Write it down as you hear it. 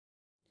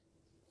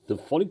The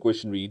following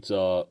question reads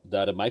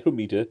that a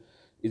micrometer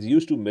is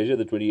used to measure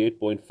the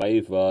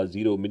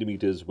 28.50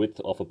 millimeters width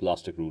of a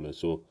plastic ruler.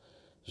 So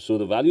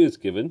the value is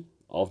given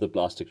of the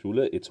plastic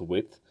ruler, its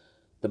width.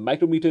 The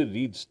micrometer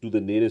reads to the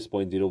nearest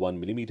 0.01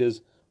 millimeters.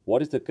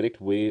 What is the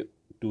correct way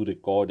to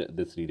record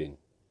this reading?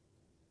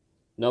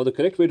 Now, the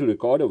correct way to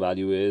record a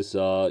value is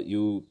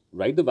you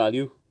write the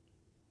value,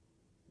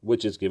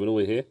 which is given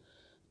over here,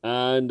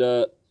 and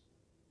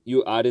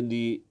you add in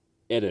the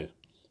error,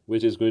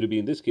 which is going to be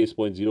in this case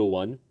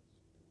 0.01,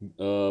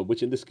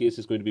 which in this case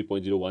is going to be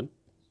 0.01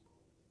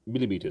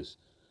 millimeters.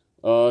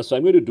 So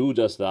I'm going to do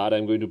just that.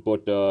 I'm going to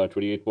put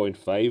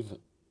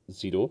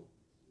 28.50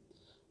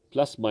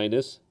 plus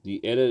minus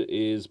the error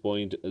is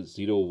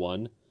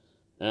 0.01,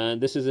 and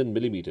this is in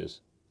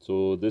millimeters.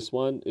 So this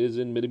one is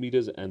in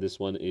millimeters and this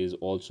one is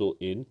also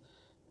in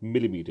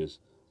millimeters.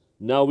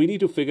 Now we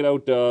need to figure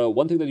out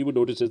one thing that you would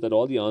notice is that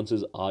all the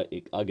answers are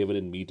given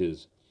in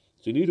meters.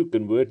 So you need to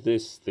convert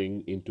this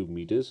thing into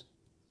meters.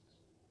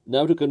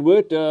 Now to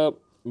convert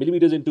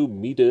millimeters into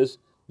meters,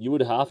 you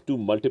would have to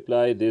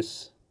multiply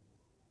this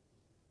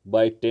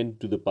by 10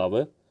 to the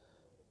power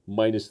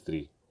minus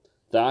 3.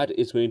 That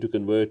is going to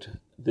convert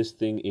this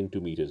thing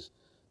into meters.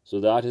 So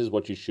that is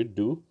what you should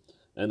do,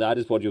 and that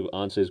is what your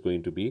answer is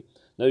going to be.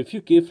 Now if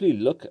you carefully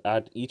look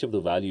at each of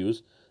the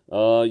values,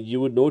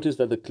 you would notice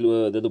that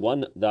the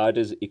one that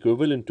is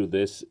equivalent to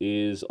this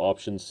is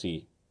option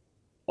C.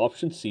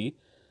 Option C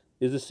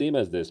is the same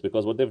as this,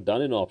 because what they've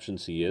done in option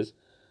C is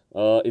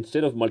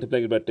instead of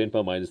multiplying it by 10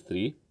 power minus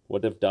 3,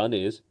 what they've done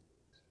is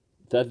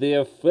that they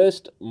have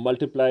first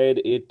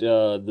multiplied it,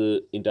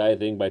 the entire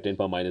thing by 10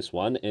 power minus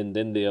 1, and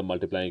then they are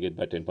multiplying it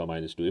by 10 power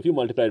minus 2. If you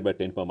multiply it by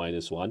 10 power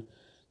minus 1,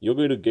 you're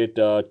going to get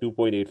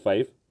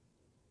 2.850.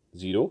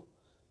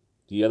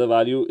 The other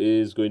value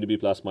is going to be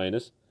plus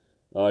minus.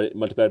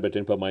 Multiplied by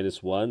 10 power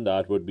minus 1,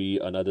 that would be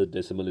another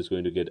decimal is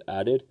going to get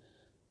added.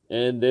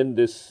 And then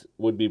this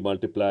would be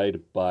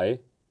multiplied by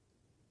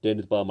 10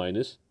 to the power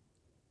minus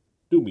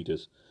 2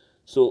 meters.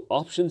 So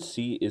option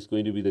C is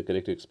going to be the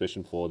correct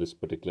expression for this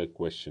particular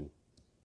question.